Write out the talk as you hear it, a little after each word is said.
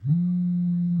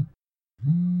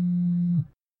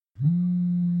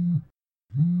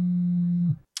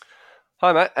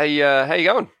Hi, mate. Hey, how you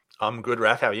going? I'm good,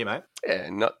 Raf. How are you, mate? Yeah,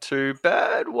 not too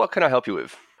bad. What can I help you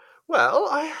with? Well,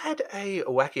 I had a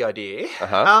wacky idea.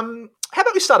 Uh-huh. How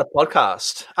about we start a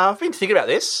podcast? I've been thinking about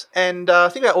this and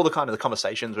thinking about all the kind of the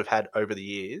conversations we've had over the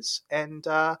years. And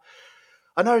I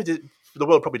know that the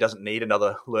world probably doesn't need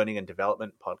another learning and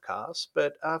development podcast,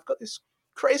 but I've got this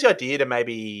crazy idea to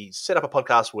maybe set up a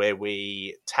podcast where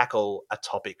we tackle a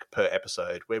topic per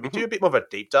episode, where we hmm do a bit more of a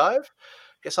deep dive.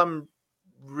 I guess I'm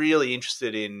really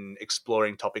interested in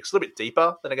exploring topics a little bit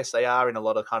deeper than I guess they are in a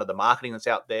lot of kind of the marketing that's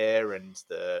out there and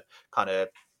the kind of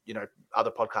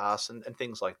other podcasts and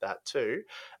things like that too.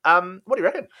 What do you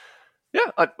reckon?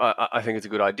 Yeah, I think it's a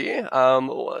good idea.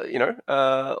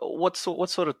 What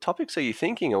sort of topics are you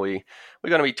thinking? Are we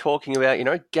going to be talking about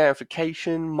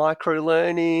gamification, micro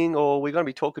learning, or are we going to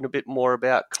be talking a bit more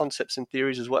about concepts and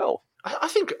theories as well? I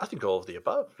think all of the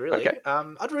above, Okay. really.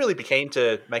 I'd really be keen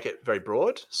to make it very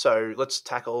broad. So let's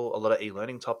tackle a lot of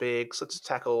e-learning topics. Let's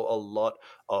tackle a lot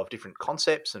of different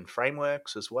concepts and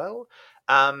frameworks as well.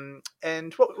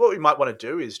 And what we might want to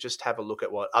do is just have a look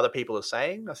at what other people are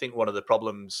saying. I think one of the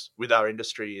problems with our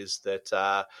industry is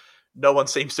that no one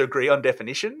seems to agree on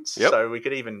definitions. Yep. So we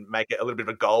could even make it a little bit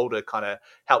of a goal to kind of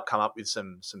help come up with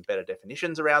some better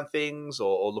definitions around things,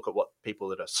 or look at what people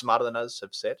that are smarter than us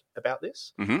have said about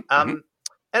this. hmm hmm Um,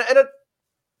 and a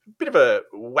bit of a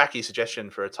wacky suggestion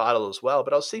for a title as well,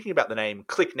 but I was thinking about the name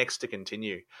 "Click Next to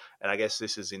Continue," and I guess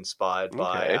this is inspired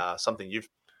by Okay. something you've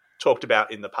talked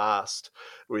about in the past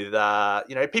with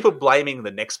people blaming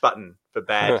the next button for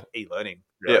bad e-learning.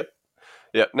 Yeah. Really,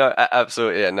 Yeah, no,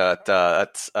 absolutely. Yeah, no,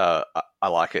 I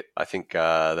like it. I think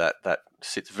that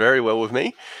sits very well with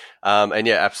me. And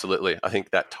yeah, absolutely. I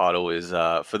think that title is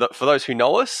for those who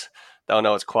know us, they'll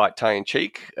know it's quite tongue in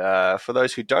cheek. For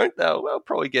those who don't, they'll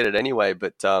probably get it anyway.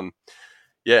 But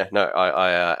yeah, no,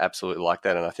 I absolutely like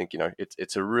that, and I think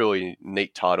it's a really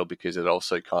neat title because it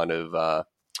also kind of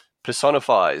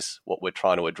personifies what we're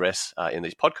trying to address in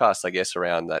these podcasts, I guess,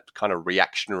 around that kind of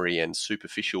reactionary and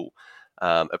superficial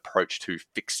approach to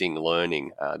fixing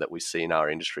learning that we see in our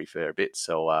industry fair a bit.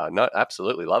 So, no,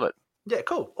 absolutely love it. yeah,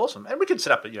 cool, awesome. And we could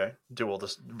set up, do all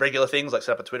this regular things like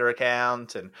set up a Twitter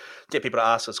account and get people to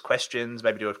ask us questions.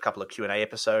 Maybe do a couple of Q&A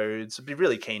episodes. I'd be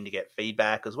really keen to get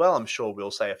feedback as well. I'm sure we'll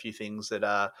say a few things that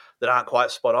aren't quite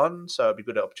spot on. So it'd be a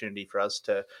good opportunity for us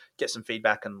to get some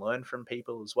feedback and learn from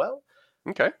people as well.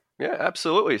 Okay, yeah,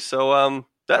 absolutely. So, All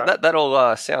right. that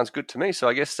all sounds good to me. So,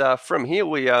 I guess from here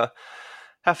we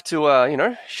have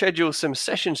to schedule some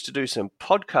sessions to do some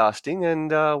podcasting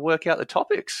and work out the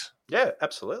topics. Yeah,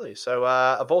 absolutely. So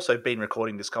I've also been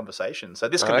recording this conversation. So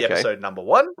this can be Okay, episode number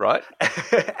 1, right.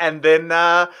 and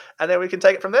then we can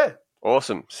take it from there.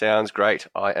 Awesome. Sounds great.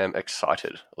 I am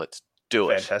excited. Let's do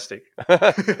it. Fantastic.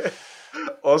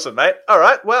 Awesome, mate. All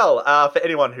right. Well, for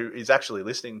anyone who is actually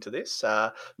listening to this,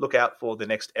 look out for the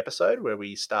next episode where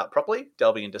we start properly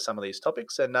delving into some of these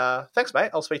topics. And thanks,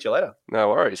 mate. I'll speak to you later. No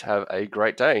worries. Have a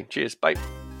great day. Cheers. Bye.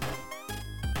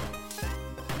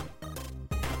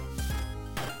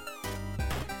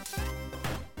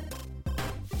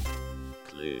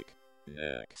 Click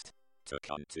next to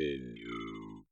continue.